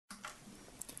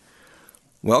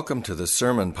Welcome to the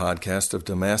Sermon Podcast of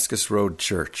Damascus Road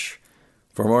Church.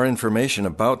 For more information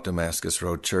about Damascus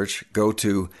Road Church, go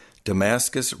to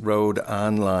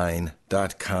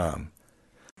damascusroadonline.com.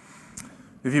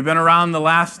 If you've been around the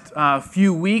last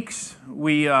few weeks,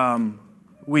 we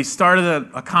started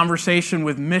a conversation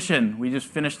with mission. We just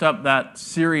finished up that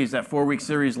series, that 4-week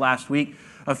series last week.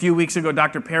 A few weeks ago,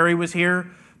 Dr. Perry was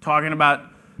here talking about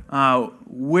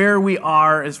where we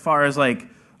are as far as a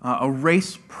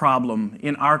race problem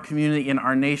in our community, in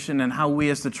our nation, and how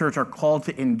we as the church are called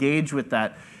to engage with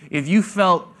that. If you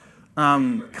felt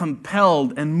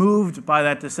compelled and moved by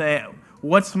that to say,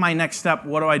 what's my next step?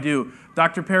 What do I do?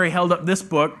 Dr. Perry held up this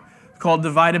book called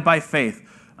Divided by Faith.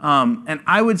 And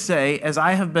I would say, as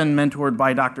I have been mentored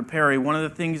by Dr. Perry, one of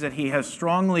the things that he has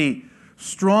strongly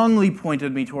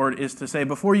pointed me toward is to say,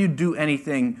 before you do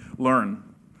anything, learn.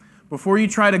 Before you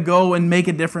try to go and make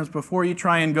a difference, before you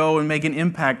try and go and make an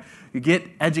impact, you get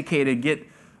educated,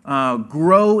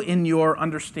 grow in your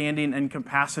understanding and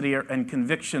capacity and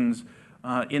convictions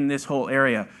in this whole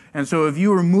area. And so if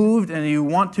you are moved and you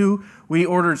want to, we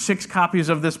ordered 6 copies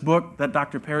of this book that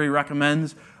Dr. Perry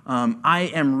recommends.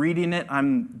 I am reading it.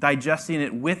 I'm digesting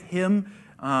it with him.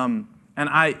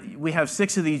 We have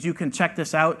 6 of these. You can check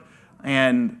this out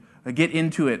and get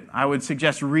into it. I would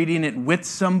suggest reading it with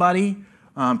somebody.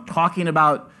 Talking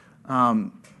about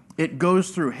it goes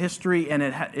through history, and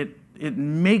it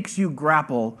makes you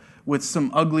grapple with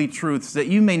some ugly truths that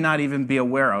you may not even be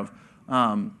aware of.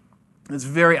 It's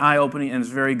very eye-opening, and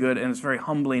it's very good, and it's very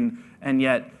humbling, and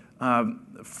yet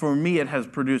for me it has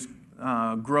produced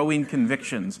growing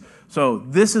convictions. So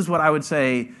this is what I would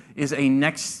say is a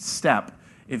next step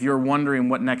if you're wondering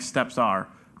what next steps are.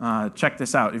 Check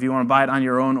this out. If you want to buy it on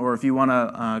your own, or if you want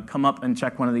to come up and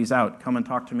check one of these out, come and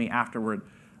talk to me afterward,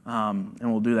 and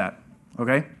we'll do that.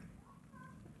 Okay?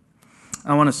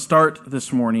 I want to start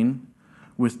this morning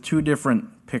with 2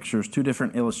 different pictures, 2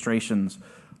 different illustrations.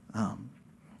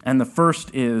 And the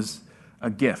first is a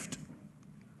gift.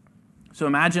 So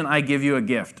imagine I give you a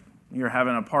gift. You're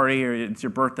having a party, or it's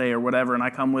your birthday or whatever, and I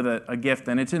come with a gift,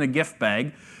 and it's in a gift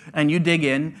bag, and you dig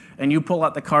in and you pull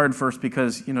out the card first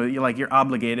because you're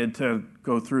obligated to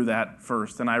go through that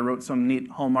first. And I wrote some neat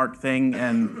Hallmark thing,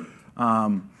 and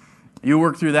you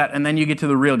work through that, and then you get to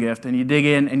the real gift, and you dig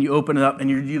in and you open it up, and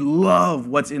you love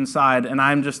what's inside. And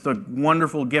I'm just a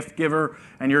wonderful gift giver,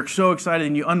 and you're so excited,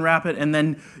 and you unwrap it, and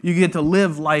then you get to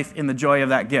live life in the joy of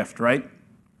that gift, right?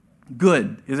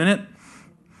 Good, isn't it?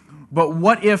 But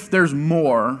what if there's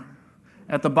more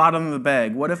at the bottom of the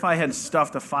bag? What if I had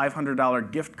stuffed a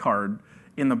 $500 gift card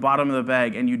in the bottom of the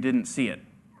bag and you didn't see it?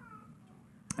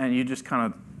 And you just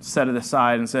kind of set it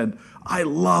aside and said, I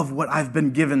love what I've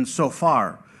been given so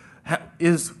far.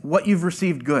 Is what you've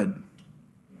received good?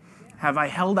 Have I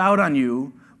held out on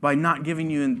you by not giving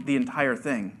you the entire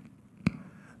thing?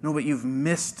 No, but you've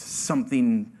missed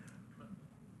something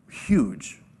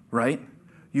huge, right?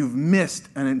 You've missed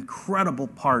an incredible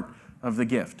part of the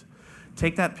gift.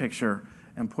 Take that picture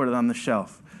and put it on the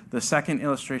shelf. The second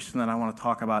illustration that I want to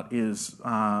talk about is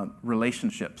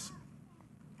relationships.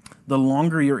 The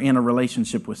longer you're in a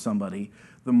relationship with somebody,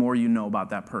 the more you know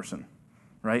about that person,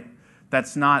 right?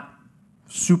 That's not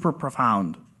super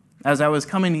profound. As I was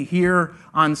coming here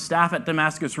on staff at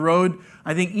Damascus Road,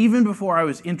 I think even before I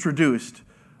was introduced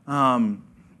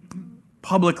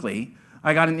publicly,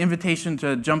 I got an invitation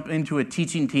to jump into a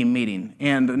teaching team meeting,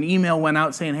 and an email went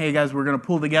out saying, hey guys, we're going to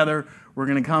pull together, we're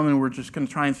going to come, and we're just going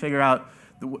to try and figure out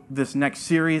this next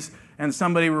series. And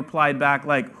somebody replied back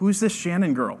like, who's this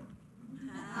Shannon girl?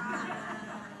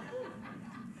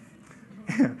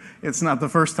 It's not the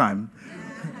first time.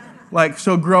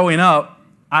 So growing up,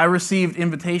 I received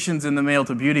invitations in the mail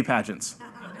to beauty pageants.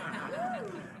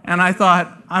 And I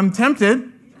thought, I'm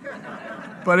tempted,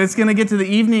 but it's going to get to the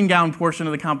evening gown portion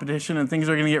of the competition, and things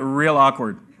are going to get real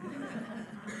awkward.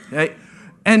 Okay?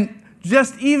 And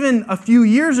just even a few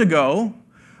years ago,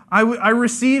 I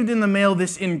received in the mail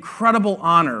this incredible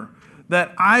honor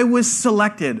that I was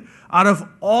selected out of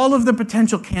all of the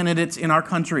potential candidates in our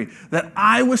country, that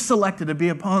I was selected to be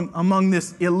among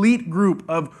this elite group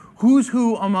of who's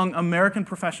who among American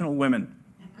professional women.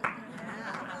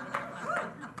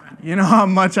 You know how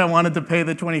much I wanted to pay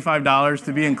the $25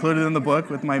 to be included in the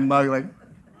book with my mug?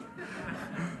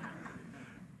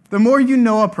 The more you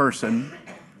know a person,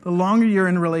 the longer you're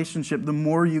in a relationship, the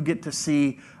more you get to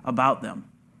see about them.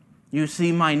 You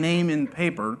see my name in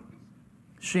paper,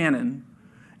 Shannon,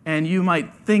 and you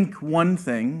might think one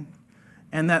thing,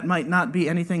 and that might not be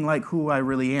anything like who I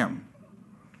really am.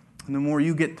 And the more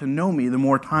you get to know me, the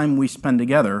more time we spend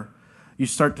together, you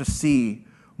start to see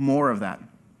more of that.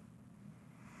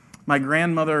 My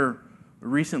grandmother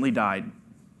recently died.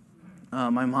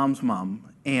 my mom's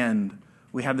mom, and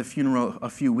we had the funeral a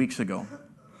few weeks ago.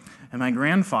 And my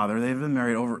grandfather, they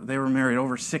were married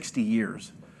over 60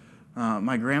 years.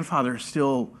 My grandfather is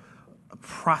still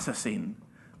processing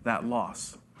that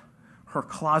loss. Her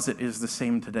closet is the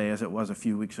same today as it was a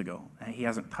few weeks ago, and he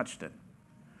hasn't touched it.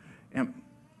 And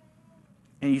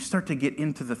you start to get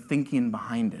into the thinking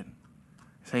behind it.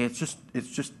 Say it's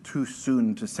just too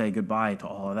soon to say goodbye to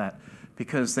all of that,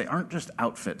 because they aren't just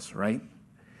outfits, right?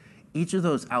 Each of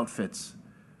those outfits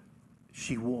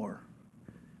she wore,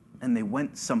 and they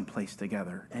went someplace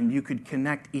together, and you could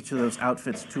connect each of those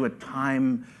outfits to a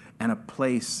time and a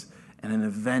place and an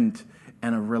event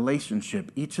and a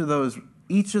relationship. Each of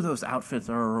those outfits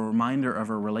are a reminder of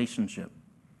a relationship.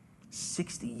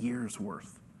 60 years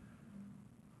worth.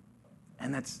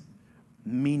 And that's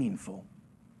meaningful.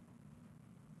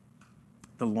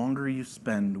 The longer you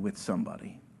spend with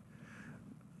somebody,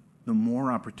 the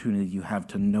more opportunity you have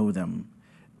to know them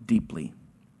deeply.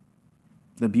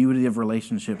 The beauty of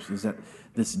relationships is that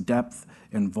this depth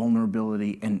and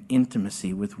vulnerability and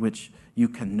intimacy with which you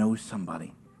can know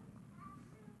somebody.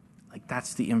 Like,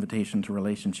 that's the invitation to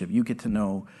relationship. You get to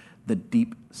know the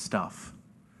deep stuff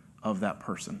of that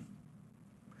person.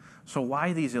 So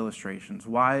why these illustrations?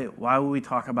 Why will we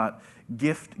talk about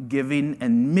gift giving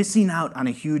and missing out on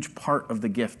a huge part of the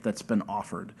gift that's been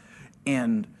offered,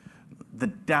 and the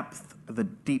depth, the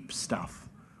deep stuff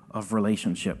of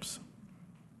relationships?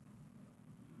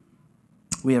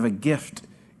 We have a gift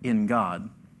in God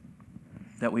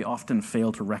that we often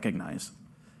fail to recognize.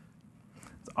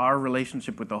 Our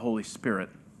relationship with the Holy Spirit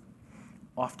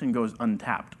often goes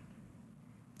untapped,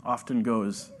 often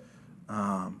goes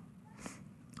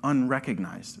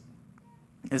unrecognized,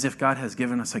 as if God has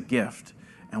given us a gift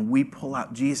and we pull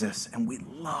out Jesus and we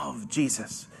love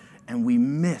Jesus and we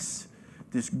miss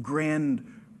this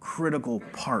grand, critical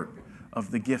part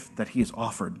of the gift that he's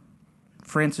offered.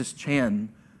 Francis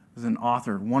Chan is an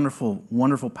author, wonderful,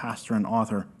 wonderful pastor and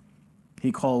author.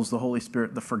 He calls the Holy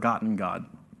Spirit the forgotten God.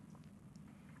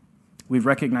 We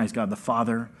recognize God the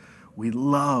Father. We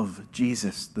love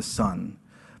Jesus the Son,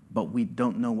 but we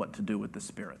don't know what to do with the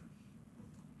Spirit.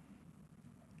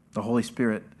 The Holy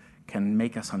Spirit can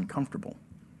make us uncomfortable.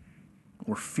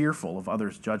 We're fearful of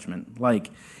others' judgment.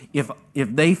 Like, if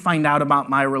they find out about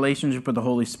my relationship with the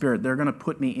Holy Spirit, they're going to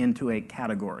put me into a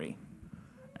category.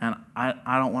 And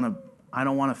I don't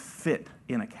want to fit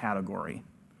in a category.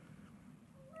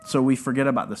 So we forget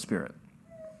about the Spirit,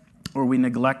 or we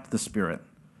neglect the Spirit.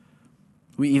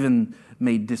 We even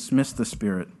may dismiss the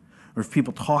Spirit. Or if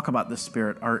people talk about the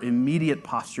Spirit, our immediate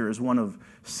posture is one of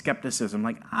skepticism,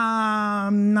 like,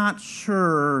 I'm not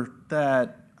sure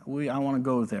that I want to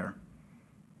go there.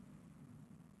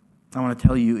 I want to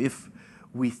tell you, if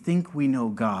we think we know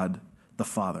God the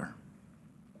Father,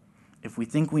 if we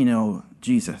think we know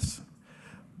Jesus,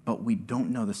 but we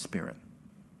don't know the Spirit,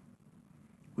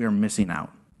 we are missing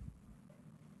out.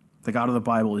 The God of the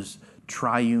Bible is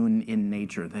triune in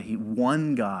nature, that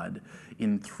one God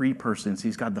in three persons.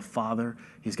 He's God the Father,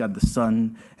 he's God the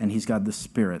Son, and he's God the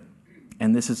Spirit.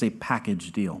 And this is a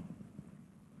package deal.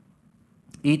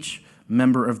 Each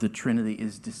member of the Trinity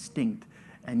is distinct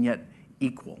and yet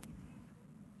equal.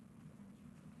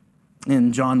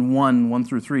 In John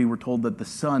 1:1-3, we're told that the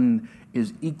Son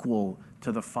is equal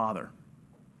to the Father.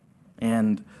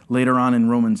 And later on in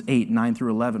Romans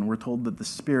 8:9-11, we're told that the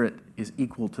Spirit is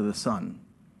equal to the Son.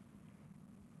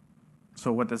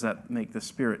 So what does that make the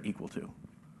Spirit equal to?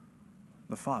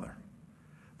 The Father.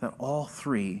 That all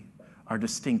three are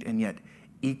distinct and yet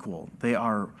equal. They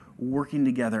are working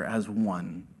together as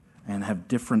one and have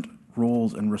different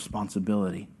roles and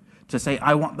responsibility. To say,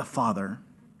 I want the Father,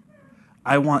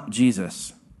 I want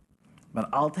Jesus, but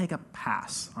I'll take a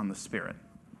pass on the Spirit,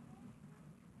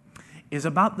 is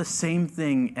about the same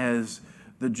thing as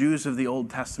the Jews of the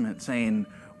Old Testament saying,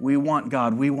 we want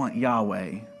God, we want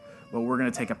Yahweh, but we're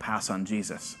going to take a pass on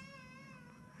Jesus,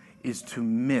 is to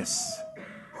miss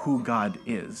who God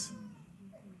is.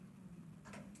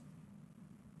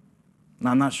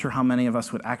 Now, I'm not sure how many of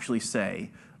us would actually say,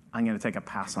 I'm going to take a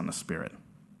pass on the Spirit.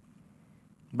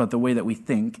 But the way that we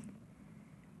think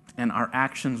and our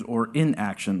actions or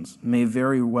inactions may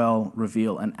very well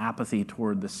reveal an apathy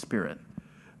toward the Spirit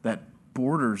that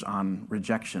borders on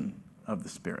rejection of the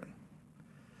Spirit.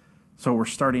 So we're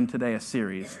starting today a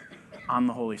series on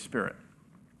the Holy Spirit,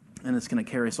 and it's going to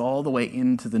carry us all the way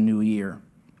into the new year,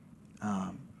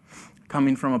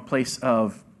 coming from a place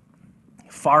of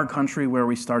far country where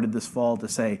we started this fall to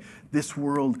say, this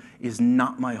world is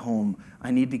not my home. I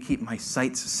need to keep my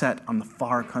sights set on the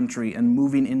far country and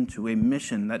moving into a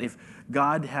mission that if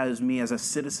God has me as a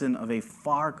citizen of a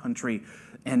far country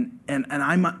and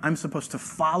I'm supposed to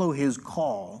follow his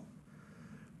call,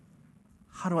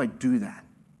 how do I do that?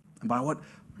 And by what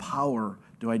power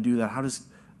do I do that? How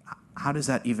does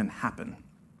that even happen?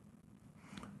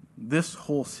 This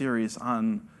whole series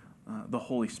on the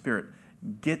Holy Spirit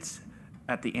gets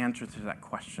at the answer to that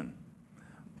question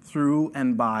through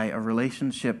and by a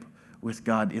relationship with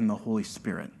God in the Holy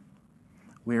Spirit.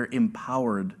 We're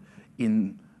empowered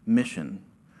in mission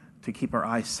to keep our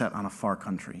eyes set on a far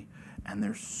country. And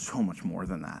there's so much more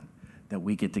than that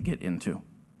we get to get into.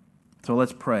 So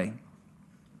let's pray,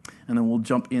 and then we'll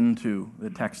jump into the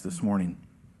text this morning.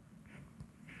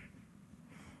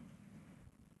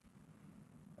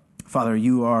 Father,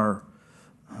 you are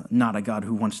not a God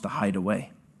who wants to hide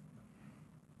away.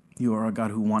 You are a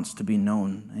God who wants to be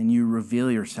known, and you reveal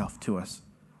yourself to us.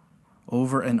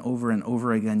 Over and over and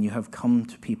over again, you have come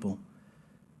to people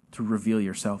to reveal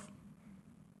yourself.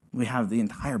 We have the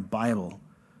entire Bible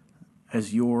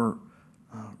as your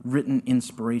written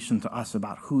inspiration to us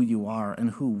about who you are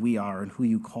and who we are and who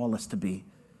you call us to be.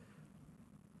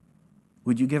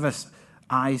 Would you give us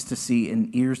eyes to see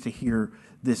and ears to hear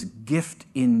this gift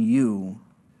in you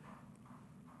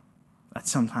that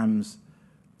sometimes,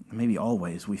 maybe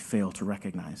always, we fail to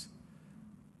recognize?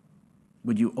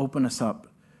 Would you open us up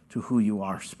to who you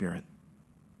are, Spirit?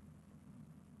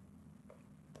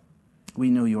 We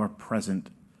know you are present.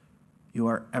 You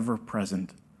are ever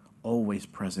present, always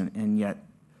present, and yet,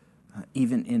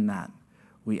 even in that,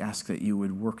 we ask that you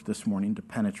would work this morning to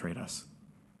penetrate us,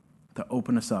 to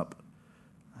open us up,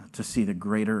 to see the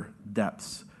greater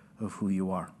depths of who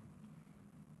you are.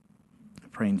 I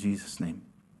pray in Jesus' name.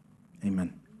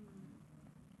 Amen.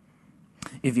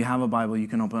 If you have a Bible, you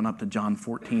can open up to John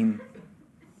 14.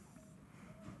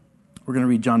 We're going to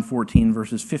read John 14,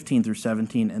 verses 15 through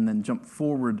 17, and then jump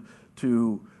forward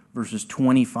to verses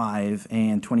 25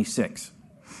 and 26.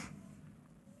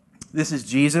 This is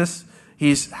Jesus.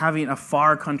 He's having a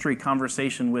far country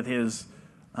conversation with his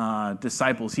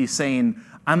disciples. He's saying,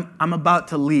 I'm about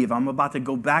to leave. I'm about to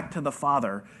go back to the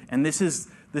Father, and this is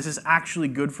actually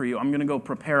good for you. I'm going to go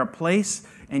prepare a place,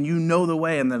 and you know the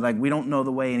way. And they're like, we don't know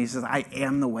the way. And he says, I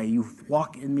am the way. You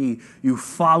walk in me. You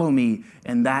follow me,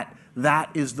 and that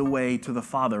is the way to the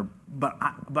Father. But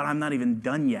I'm not even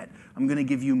done yet. I'm going to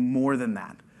give you more than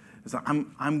that. So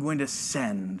I'm going to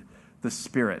send the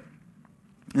Spirit.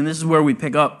 And this is where we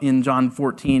pick up in John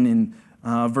 14 in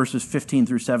verses 15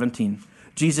 through 17.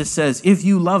 Jesus says, if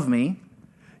you love me,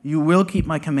 you will keep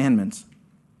my commandments.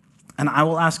 And I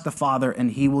will ask the Father,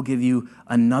 and he will give you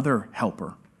another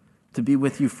helper to be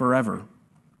with you forever,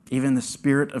 even the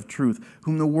Spirit of truth,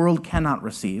 whom the world cannot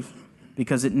receive,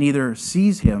 because it neither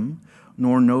sees him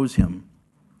nor knows him.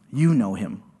 You know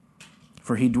him,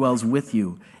 for he dwells with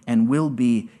you and will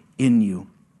be in you.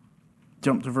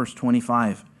 Jump to verse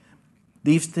 25.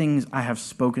 These things I have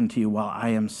spoken to you while I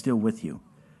am still with you.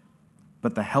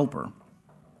 But the Helper,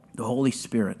 the Holy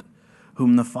Spirit,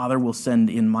 whom the Father will send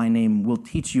in my name, will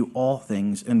teach you all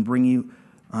things and bring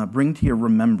to your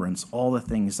remembrance all the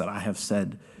things that I have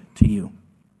said to you.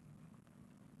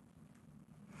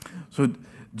 So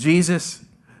Jesus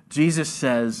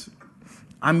says,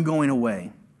 I'm going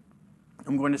away.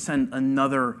 I'm going to send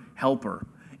another helper.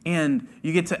 And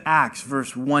you get to Acts,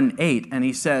 verse 1:8, and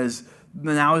he says,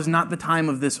 now is not the time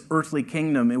of this earthly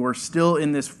kingdom. We're still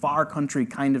in this far country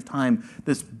kind of time,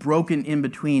 this broken in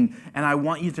between. And I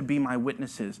want you to be my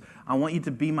witnesses. I want you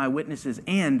to be my witnesses.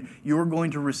 And you're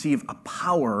going to receive a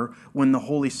power when the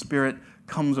Holy Spirit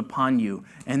comes upon you.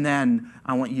 And then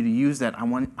I want you to use that. I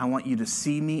want you to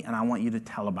see me, and I want you to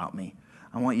tell about me.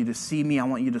 I want you to see me. I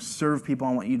want you to serve people.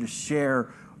 I want you to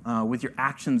share with your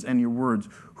actions and your words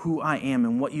who I am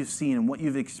and what you've seen and what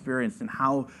you've experienced and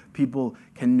how people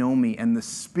can know me. And the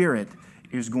Spirit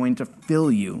is going to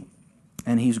fill you,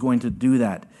 and he's going to do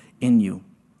that in you.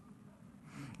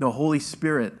 The Holy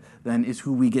Spirit then is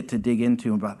who we get to dig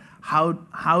into about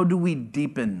how do we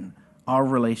deepen our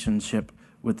relationship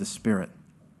with the Spirit.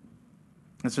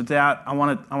 And so today I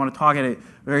want to talk at a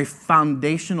very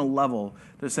foundational level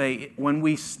to say when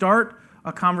we start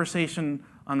a conversation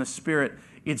on the Spirit,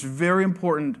 it's very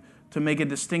important to make a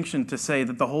distinction to say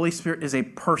that the Holy Spirit is a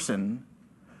person,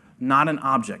 not an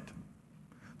object.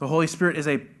 The Holy Spirit is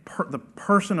the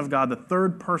person of God, the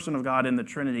third person of God in the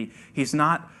Trinity. He's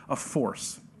not a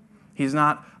force. He's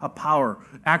not a power.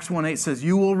 Acts 1:8 says,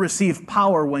 you will receive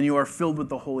power when you are filled with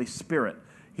the Holy Spirit.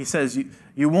 He says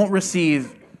you won't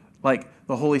receive like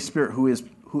the Holy Spirit who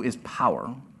is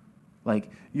power.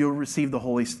 Like you're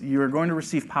going to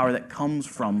receive power that comes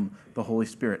from the Holy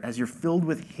Spirit. As you're filled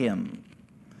with Him,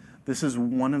 this is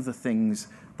one of the things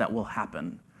that will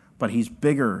happen. But He's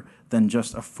bigger than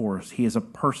just a force. He is a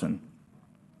person.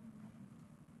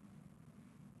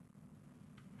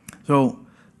 So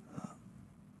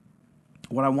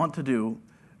what I want to do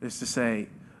is to say,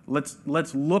 let's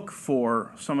look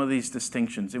for some of these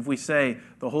distinctions. If we say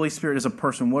the Holy Spirit is a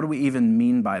person, what do we even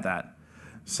mean by that?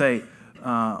 Say,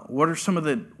 what are some of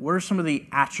the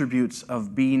attributes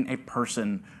of being a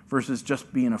person versus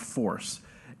just being a force?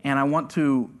 And I want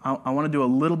to do a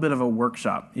little bit of a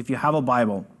workshop. If you have a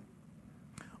Bible,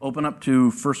 open up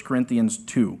to 1 Corinthians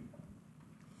 2.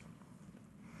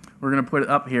 We're going to put it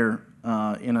up here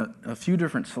in a few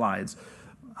different slides.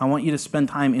 I want you to spend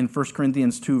time in 1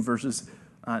 Corinthians 2, verses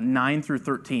 9 through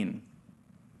 13.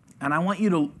 And I want you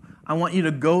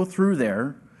to go through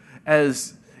there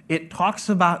as it talks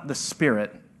about the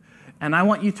Spirit, and I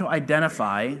want you to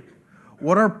identify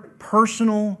what are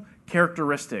personal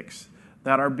characteristics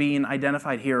that are being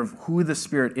identified here of who the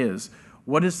Spirit is.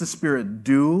 What does the Spirit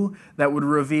do that would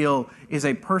reveal is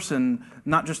a person,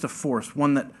 not just a force,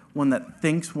 one that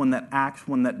thinks, one that acts,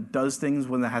 one that does things,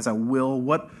 one that has a will?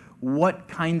 What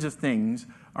kinds of things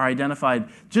are identified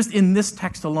just in this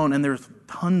text alone, and there's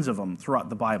tons of them throughout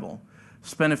the Bible.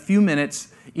 Spend a few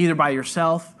minutes either by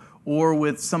yourself or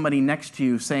with somebody next to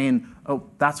you saying, oh,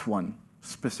 that's one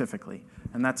specifically,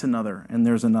 and that's another, and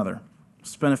there's another.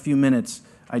 Spend a few minutes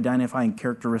identifying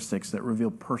characteristics that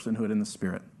reveal personhood in the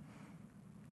Spirit.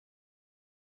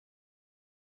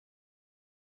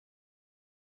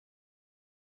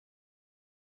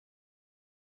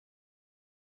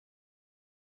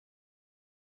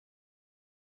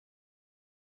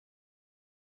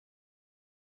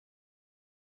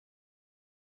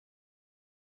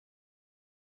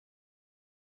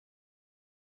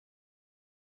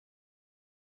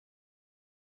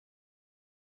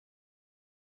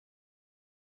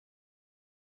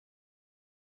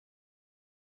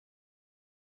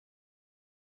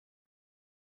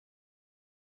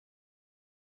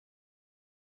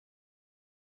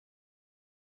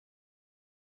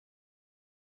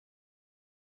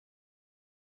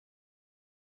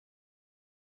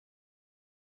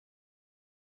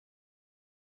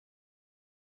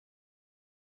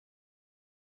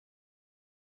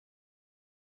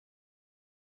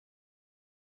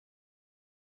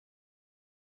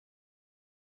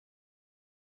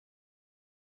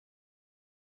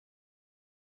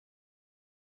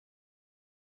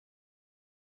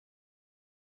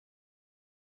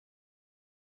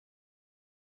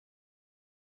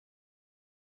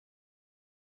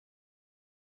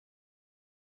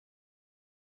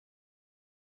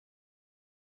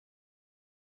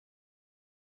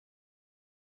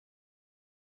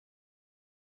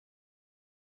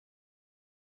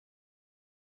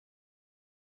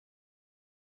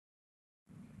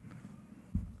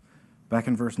 Back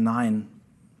in verse 9,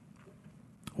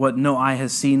 what no eye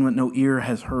has seen, what no ear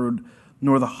has heard,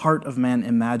 nor the heart of man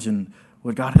imagined,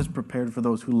 what God has prepared for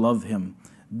those who love Him.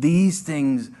 These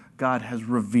things God has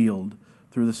revealed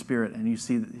through the Spirit. And you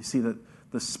see that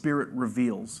the Spirit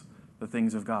reveals the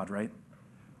things of God, right?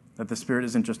 That the Spirit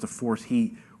isn't just a force.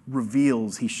 He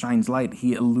reveals, He shines light,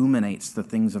 He illuminates the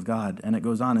things of God. And it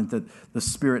goes on, and that the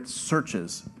Spirit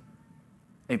searches.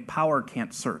 A power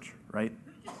can't search, right?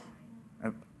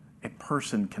 A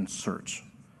person can search.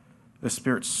 The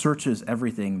Spirit searches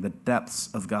everything, the depths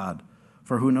of God.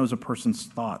 For who knows a person's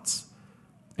thoughts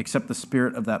except the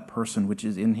spirit of that person which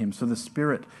is in him? So the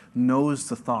Spirit knows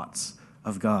the thoughts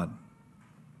of God.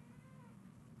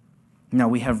 Now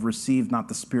we have received not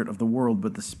the spirit of the world,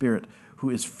 but the Spirit who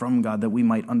is from God, that we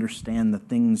might understand the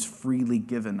things freely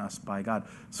given us by God.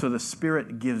 So the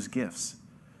Spirit gives gifts.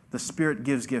 The Spirit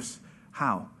gives gifts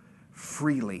how?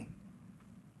 Freely.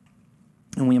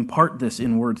 And we impart this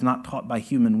in words not taught by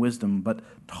human wisdom, but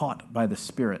taught by the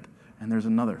Spirit. And there's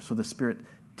another. So the Spirit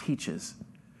teaches.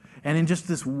 And in just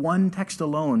this one text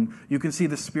alone, you can see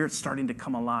the Spirit starting to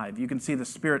come alive. You can see the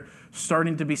Spirit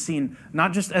starting to be seen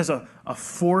not just as a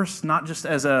force, not just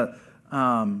as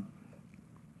an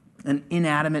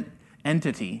inanimate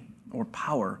entity or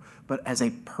power, but as a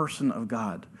person of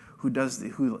God who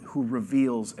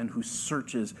reveals and who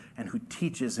searches and who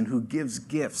teaches and who gives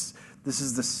gifts. This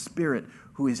is the Spirit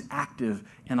who is active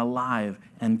and alive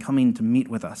and coming to meet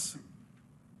with us.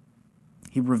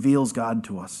 He reveals God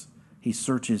to us. He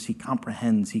searches, He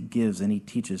comprehends, He gives, and He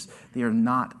teaches. They are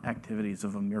not activities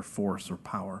of a mere force or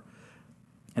power.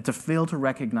 And to fail to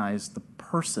recognize the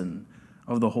person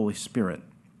of the Holy Spirit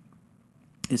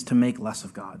is to make less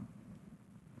of God.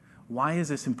 Why is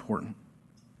this important?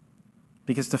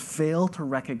 Because to fail to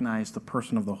recognize the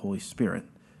person of the Holy Spirit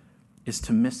is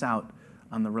to miss out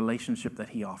on the relationship that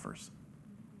he offers.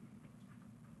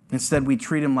 Instead, we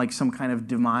treat him like some kind of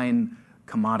divine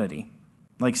commodity,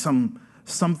 like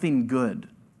something good,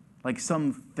 like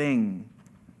something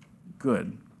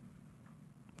good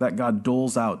that God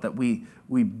doles out, that we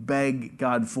beg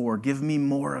God for. Give me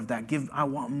more of that. I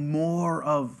want more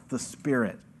of the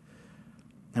Spirit.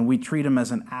 And we treat him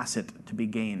as an asset to be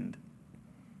gained.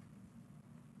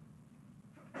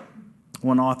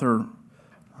 One author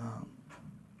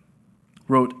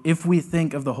wrote, "If we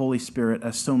think of the Holy Spirit,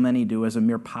 as so many do, as a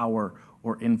mere power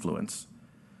or influence,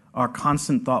 our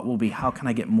constant thought will be, how can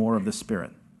I get more of the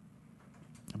Spirit?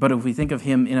 But if we think of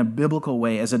him in a biblical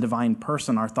way as a divine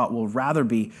person, our thought will rather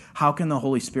be, how can the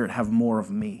Holy Spirit have more of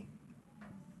me?"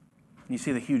 You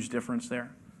see the huge difference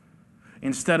there?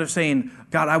 Instead of saying,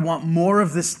 God, I want more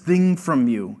of this thing from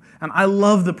you. And I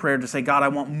love the prayer to say, God, I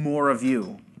want more of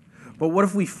you. But what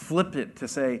if we flip it to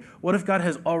say, what if God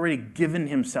has already given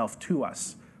himself to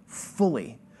us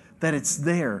fully? That it's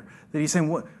there. That he's saying,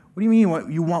 what do you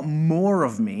mean you want more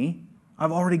of me?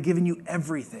 I've already given you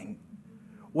everything.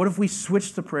 What if we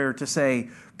switch the prayer to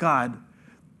say, God,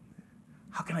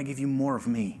 how can I give you more of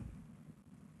me?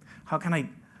 How can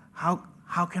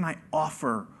I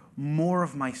offer more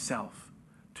of myself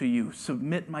to you,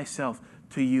 submit myself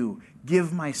to you,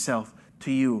 give myself to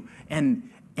you, and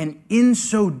in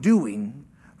so doing,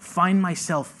 find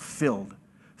myself filled,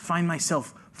 find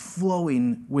myself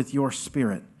flowing with your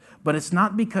Spirit. But it's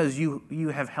not because you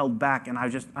have held back and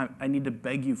I need to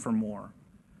beg you for more.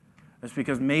 It's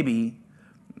because maybe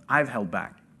I've held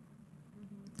back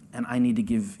and I need to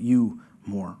give you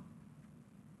more.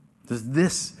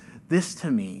 This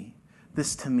to me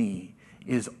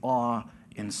is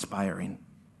awe-inspiring.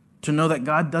 To know that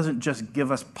God doesn't just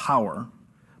give us power,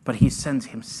 but he sends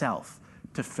himself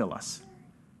to fill us.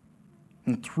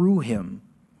 And through him,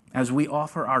 as we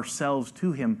offer ourselves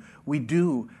to him, we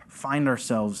do find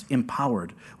ourselves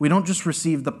empowered. We don't just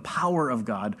receive the power of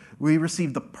God, we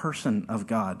receive the person of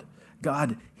God.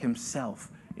 God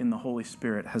himself in the Holy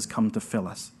Spirit has come to fill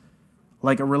us.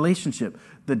 Like a relationship,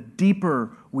 the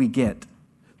deeper we get,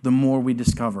 the more we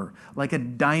discover. Like a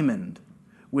diamond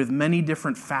with many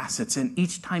different facets, and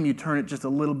each time you turn it just a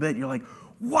little bit, you're like,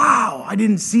 wow, I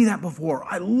didn't see that before.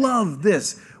 I love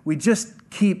this. We just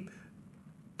keep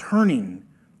turning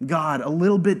God a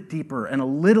little bit deeper and a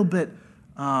little bit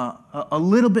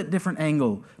different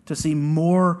angle to see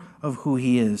more of who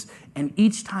he is. And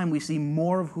each time we see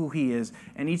more of who he is,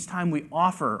 and each time we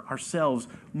offer ourselves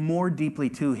more deeply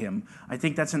to him, I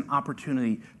think that's an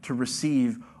opportunity to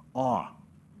receive awe,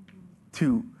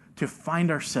 to find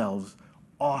ourselves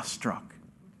awestruck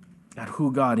at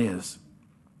who God is.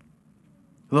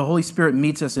 The Holy Spirit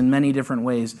meets us in many different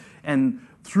ways, and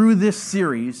through this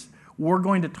series, we're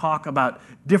going to talk about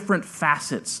different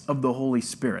facets of the Holy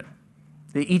Spirit.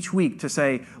 Each week to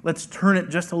say, let's turn it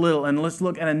just a little and let's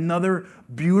look at another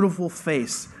beautiful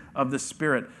face of the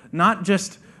Spirit. Not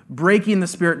just breaking the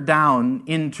Spirit down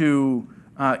into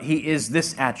he is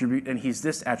this attribute and he's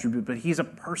this attribute, but he's a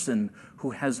person who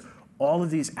has all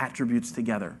of these attributes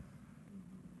together.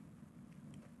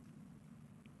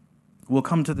 We'll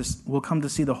come to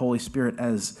see the Holy Spirit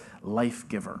as life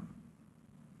giver,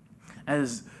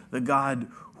 as the God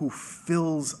who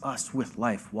fills us with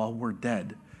life while we're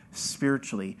dead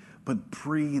spiritually, but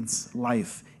breathes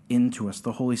life into us.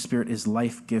 The Holy Spirit is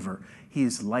life giver. He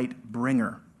is light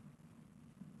bringer.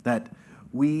 That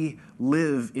we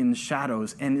live in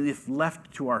shadows, and if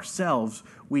left to ourselves,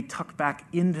 we tuck back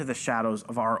into the shadows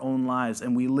of our own lives,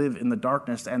 and we live in the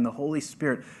darkness, and the Holy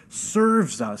Spirit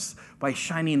serves us by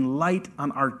shining light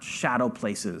on our shadow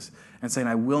places and saying,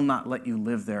 I will not let you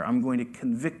live there. I'm going to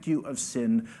convict you of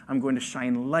sin. I'm going to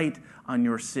shine light on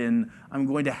your sin. I'm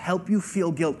going to help you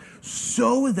feel guilt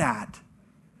so that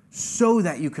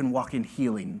you can walk in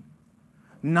healing.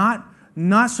 Not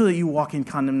so that you walk in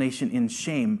condemnation, in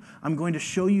shame. I'm going to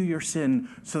show you your sin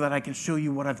so that I can show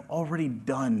you what I've already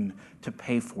done to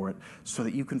pay for it, so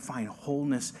that you can find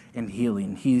wholeness and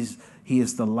healing. He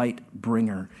is the light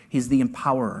bringer. He's the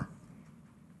empowerer,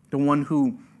 the one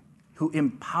who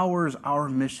empowers our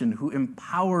mission, who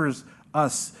empowers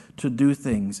us to do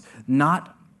things,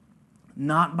 not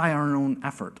by our own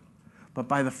effort, but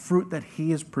by the fruit that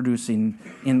he is producing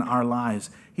in our lives.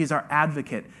 He's our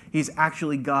advocate. He's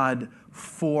actually God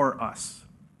for us.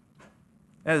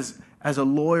 As a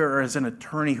lawyer or as an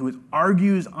attorney who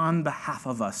argues on behalf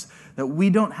of us, that we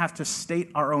don't have to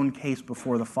state our own case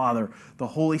before the Father. The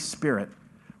Holy Spirit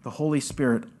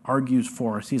argues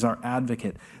for us. He's our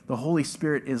advocate. The Holy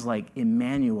Spirit is like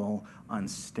Emmanuel on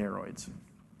steroids.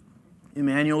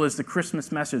 Emmanuel is the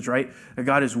Christmas message, right? That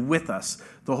God is with us.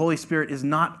 The Holy Spirit is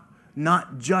not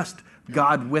just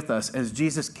God with us, as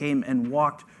Jesus came and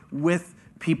walked with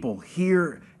people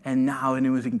here and now, and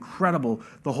it was incredible.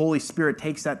 The Holy Spirit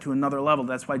takes that to another level.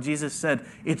 That's why Jesus said,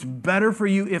 it's better for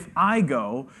you if I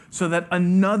go, so that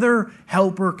another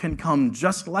helper can come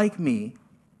just like me,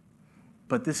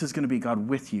 but this is going to be God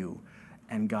with you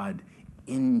and God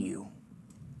in you.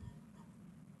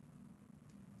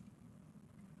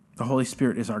 The Holy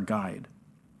Spirit is our guide.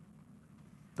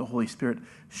 The Holy Spirit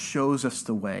shows us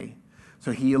the way.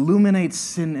 So he illuminates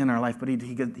sin in our life, but he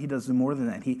does more than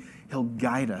that. He'll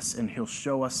guide us and he'll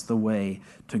show us the way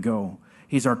to go.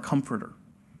 He's our comforter,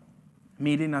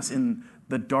 meeting us in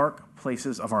the dark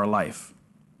places of our life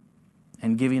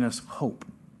and giving us hope,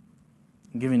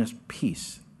 and giving us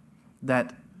peace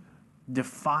that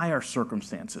defy our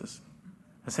circumstances.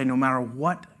 I say, no matter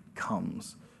what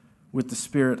comes, with the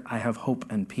Spirit, I have hope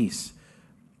and peace.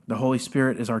 The Holy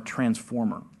Spirit is our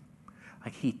transformer.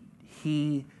 Like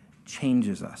he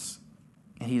changes us,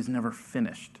 and he is never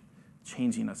finished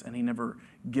changing us, and he never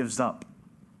gives up.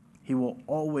 He will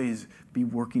always be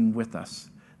working with us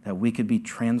that we could be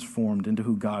transformed into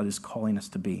who God is calling us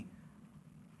to be.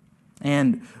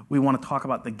 And we want to talk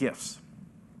about the gifts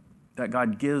that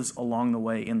God gives along the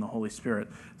way in the Holy Spirit.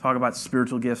 Talk about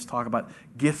spiritual gifts, talk about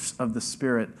gifts of the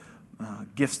Spirit,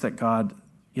 gifts that God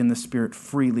in the Spirit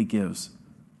freely gives.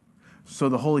 So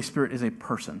the Holy Spirit is a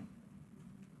person.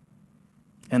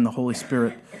 And the Holy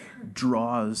Spirit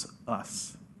draws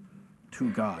us to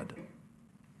God.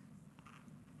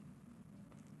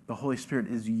 The Holy Spirit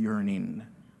is yearning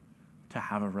to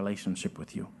have a relationship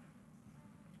with you.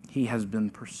 He has been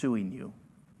pursuing you,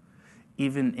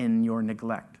 even in your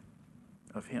neglect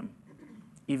of him,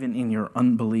 even in your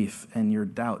unbelief and your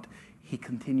doubt. He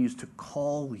continues to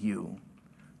call you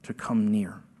to come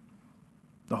near.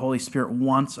 The Holy Spirit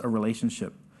wants a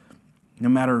relationship. No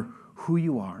matter who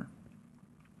you are,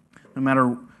 no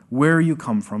matter where you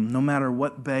come from, no matter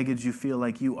what baggage you feel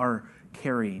like you are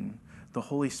carrying, the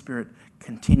Holy Spirit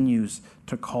continues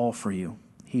to call for you.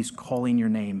 He's calling your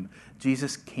name.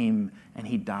 Jesus came and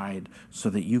he died so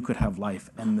that you could have life,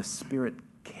 and the Spirit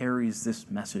carries this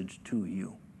message to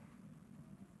you.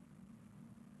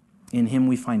 In him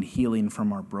we find healing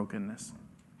from our brokenness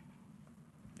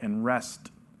and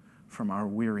rest from our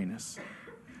weariness.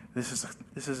 This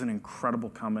is an incredible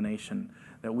combination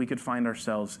that we could find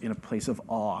ourselves in a place of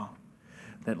awe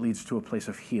that leads to a place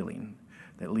of healing,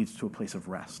 that leads to a place of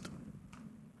rest.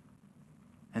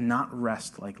 And not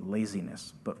rest like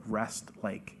laziness, but rest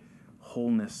like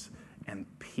wholeness and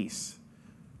peace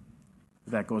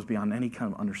that goes beyond any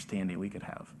kind of understanding we could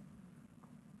have.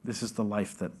 This is the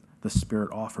life that the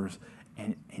Spirit offers,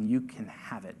 and you can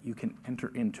have it. You can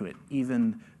enter into it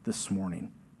even this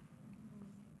morning.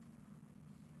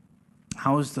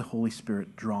 How is the Holy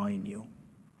Spirit drawing you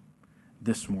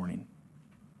this morning?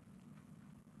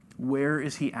 Where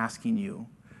is he asking you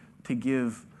to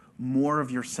give more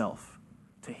of yourself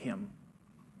to him?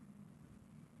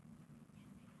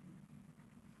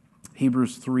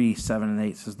 Hebrews 3, 7 and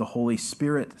 8 says, the Holy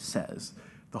Spirit says,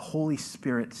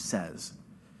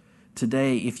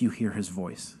 today, if you hear his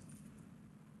voice,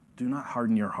 do not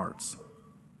harden your hearts.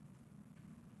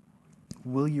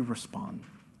 Will you respond?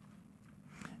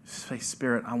 Say,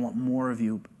 Spirit, I want more of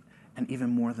you, and even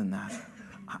more than that,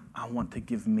 I want to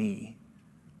give me.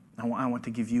 I want to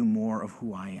give you more of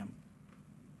who I am.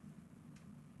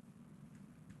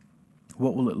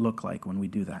 What will it look like when we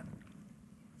do that?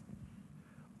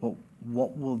 Well,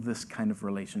 what will this kind of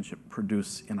relationship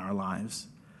produce in our lives?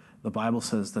 The Bible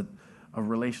says that a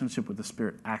relationship with the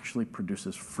Spirit actually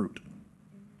produces fruit.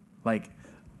 Like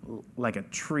a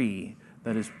tree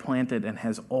that is planted and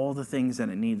has all the things that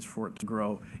it needs for it to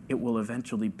grow, it will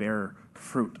eventually bear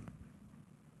fruit.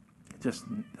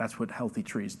 That's what healthy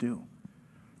trees do.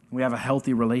 We have a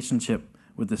healthy relationship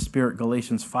with the Spirit.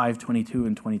 Galatians 5:22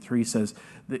 and 23 says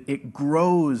that it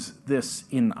grows this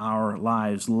in our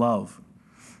lives: love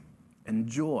and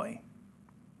joy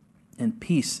and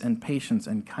peace and patience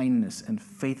and kindness and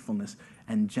faithfulness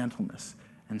and gentleness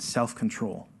and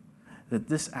self-control. That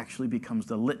this actually becomes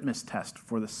the litmus test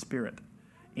for the Spirit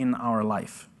in our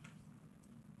life.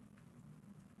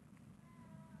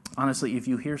 Honestly, if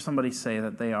you hear somebody say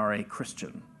that they are a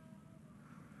Christian,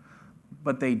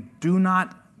 but they do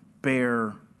not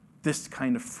bear this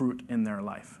kind of fruit in their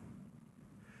life,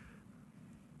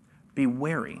 be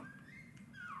wary.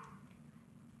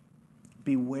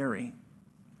 Be wary.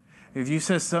 If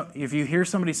you hear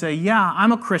somebody say, yeah,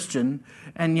 I'm a Christian,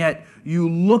 and yet you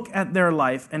look at their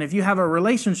life, and if you have a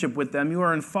relationship with them, you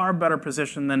are in far better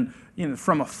position than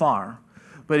from afar.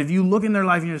 But if you look in their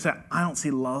life and you say, I don't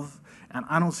see love, and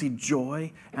I don't see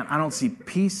joy, and I don't see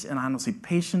peace, and I don't see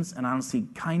patience, and I don't see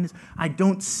kindness, I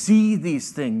don't see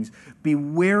these things, be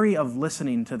wary of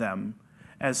listening to them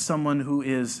as someone who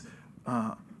is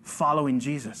following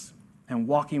Jesus and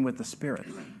walking with the Spirit.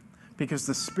 Because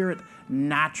the Spirit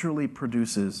naturally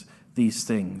produces these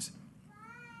things.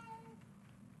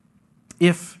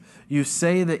 If you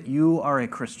say that you are a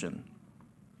Christian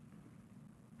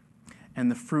and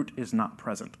the fruit is not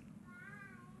present,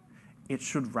 it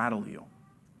should rattle you.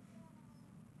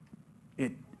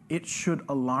 It should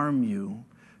alarm you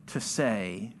to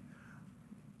say,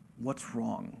 what's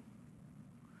wrong?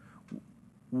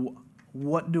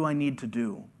 What do I need to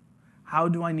do? How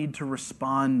do I need to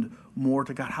respond more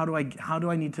to God? How do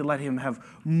I need to let him have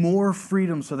more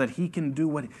freedom so that he can do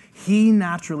what he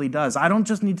naturally does? I don't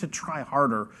just need to try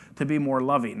harder to be more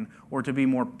loving or to be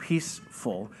more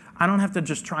peaceful. I don't have to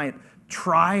just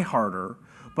try harder,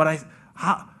 but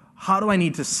how do I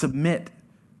need to submit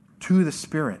to the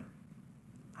Spirit?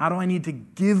 How do I need to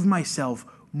give myself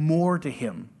more to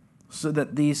him so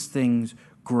that these things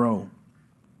grow?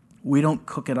 We don't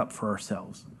cook it up for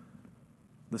ourselves.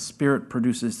 The Spirit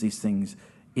produces these things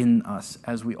in us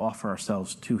as we offer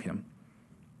ourselves to him.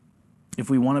 If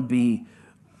we want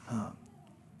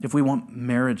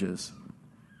marriages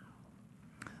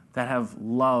that have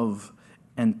love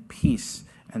and peace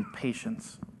and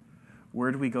patience,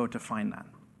 where do we go to find that?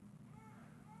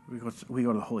 We go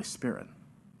to the Holy Spirit.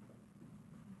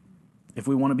 If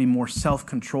we want to be more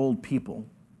self-controlled people,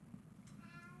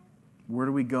 where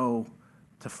do we go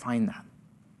to find that?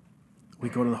 We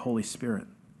go to the Holy Spirit.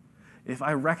 If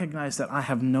I recognize that I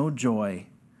have no joy,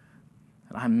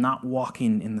 that I'm not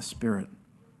walking in the Spirit,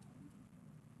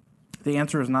 the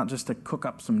answer is not just to cook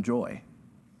up some joy,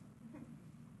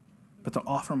 but to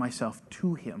offer myself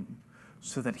to him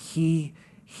so that he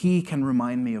can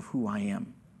remind me of who I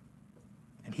am.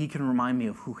 And he can remind me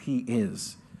of who he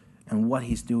is and what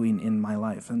he's doing in my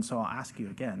life. And so I'll ask you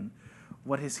again,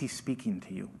 what is he speaking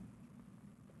to you?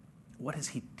 What is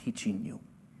he teaching you?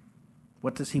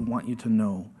 What does he want you to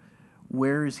know?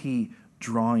 Where is he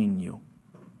drawing you?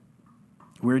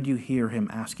 Where do you hear him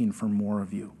asking for more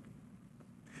of you?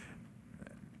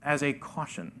 As a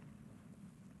caution,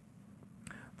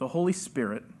 the Holy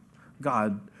Spirit,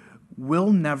 God,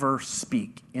 will never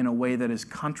speak in a way that is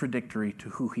contradictory to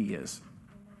who he is.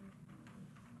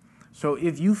 So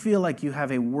if you feel like you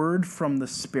have a word from the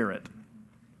Spirit,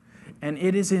 and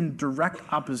it is in direct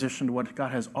opposition to what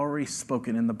God has already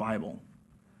spoken in the Bible,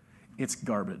 it's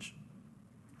garbage.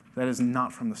 That is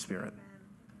not from the Spirit.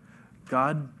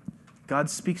 God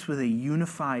speaks with a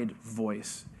unified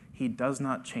voice. He does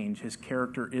not change. His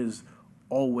character is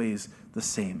always the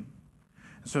same.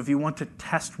 So if you want to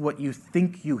test what you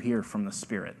think you hear from the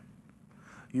Spirit,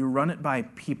 you run it by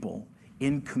people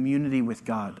in community with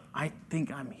God. I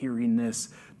think I'm hearing this.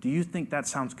 Do you think that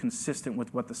sounds consistent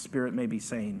with what the Spirit may be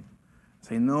saying?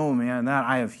 Say, no, man,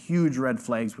 I have huge red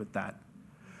flags with that.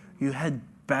 You had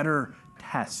better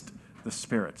test the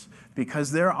spirits,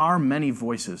 because there are many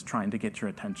voices trying to get your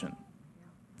attention.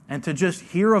 And to just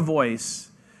hear a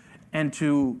voice and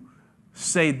to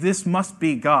say, this must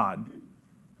be God,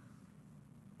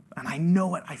 and I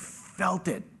know it, I felt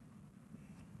it,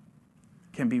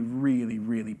 can be really,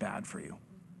 really bad for you.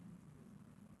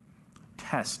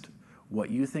 Test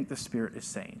what you think the Spirit is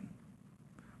saying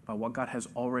by what God has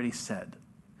already said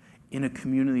in a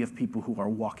community of people who are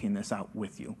walking this out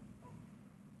with you.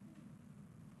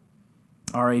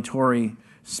 R.A. Torrey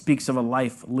speaks of a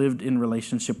life lived in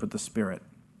relationship with the Spirit.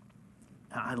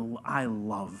 I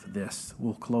love this.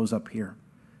 We'll close up here.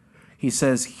 He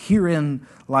says, herein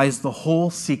lies the whole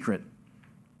secret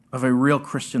of a real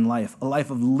Christian life, a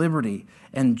life of liberty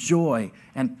and joy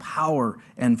and power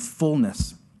and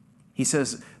fullness. He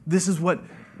says, this is what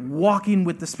walking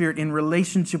with the Spirit in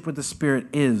relationship with the Spirit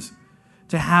is,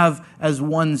 to have as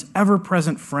one's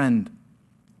ever-present friend,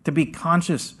 to be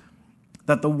conscious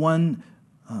that one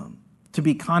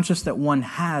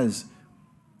has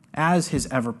as his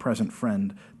ever-present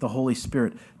friend, the Holy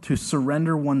Spirit, to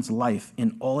surrender one's life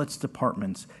in all its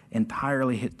departments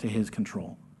entirely to his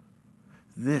control.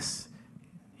 This,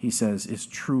 he says, is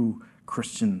true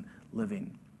Christian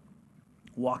living,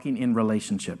 walking in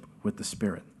relationship with the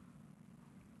Spirit.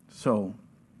 So,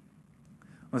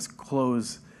 let's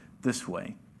close this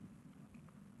way.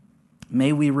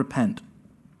 May we repent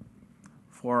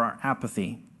for our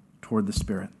apathy toward the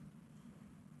Spirit.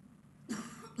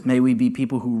 May we be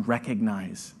people who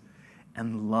recognize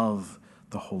and love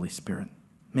the Holy Spirit.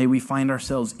 May we find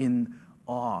ourselves in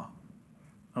awe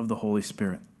of the Holy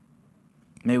Spirit.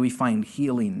 May we find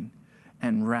healing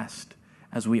and rest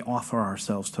as we offer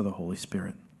ourselves to the Holy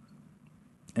Spirit.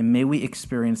 And may we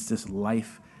experience this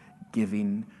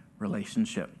life-giving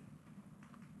relationship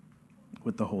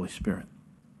with the Holy Spirit.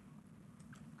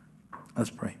 Let's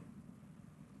pray.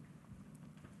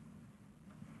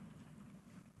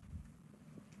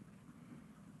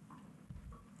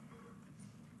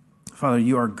 Father,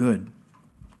 you are good.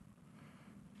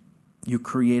 You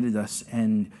created us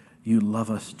and you love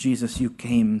us. Jesus, you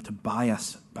came to buy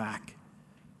us back.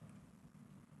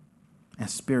 And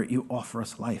Spirit, you offer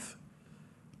us life.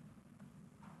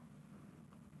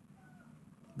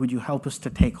 Would you help us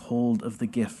to take hold of the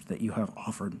gift that you have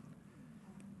offered?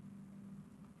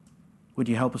 Would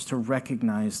you help us to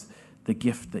recognize the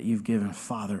gift that you've given,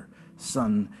 Father,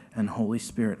 Son, and Holy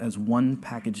Spirit, as one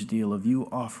package deal of you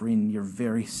offering your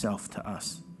very self to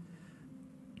us?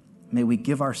 May we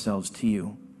give ourselves to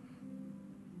you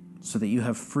so that you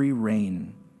have free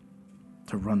reign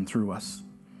to run through us.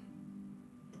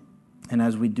 And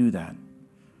as we do that,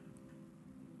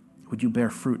 would you bear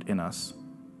fruit in us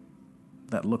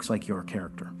that looks like your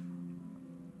character?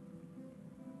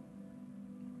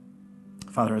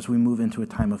 Father, as we move into a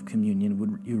time of communion,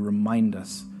 would you remind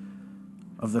us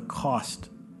of the cost?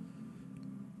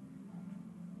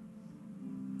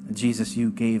 Jesus, you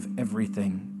gave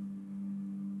everything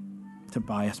to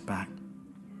buy us back.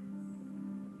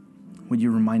 Would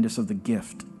you remind us of the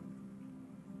gift,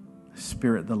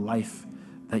 Spirit, the life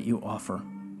that you offer?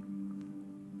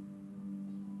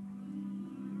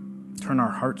 Turn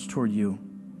our hearts toward you.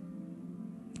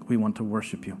 We want to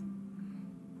worship you.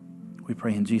 We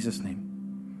pray in Jesus' name.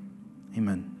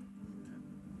 Amen.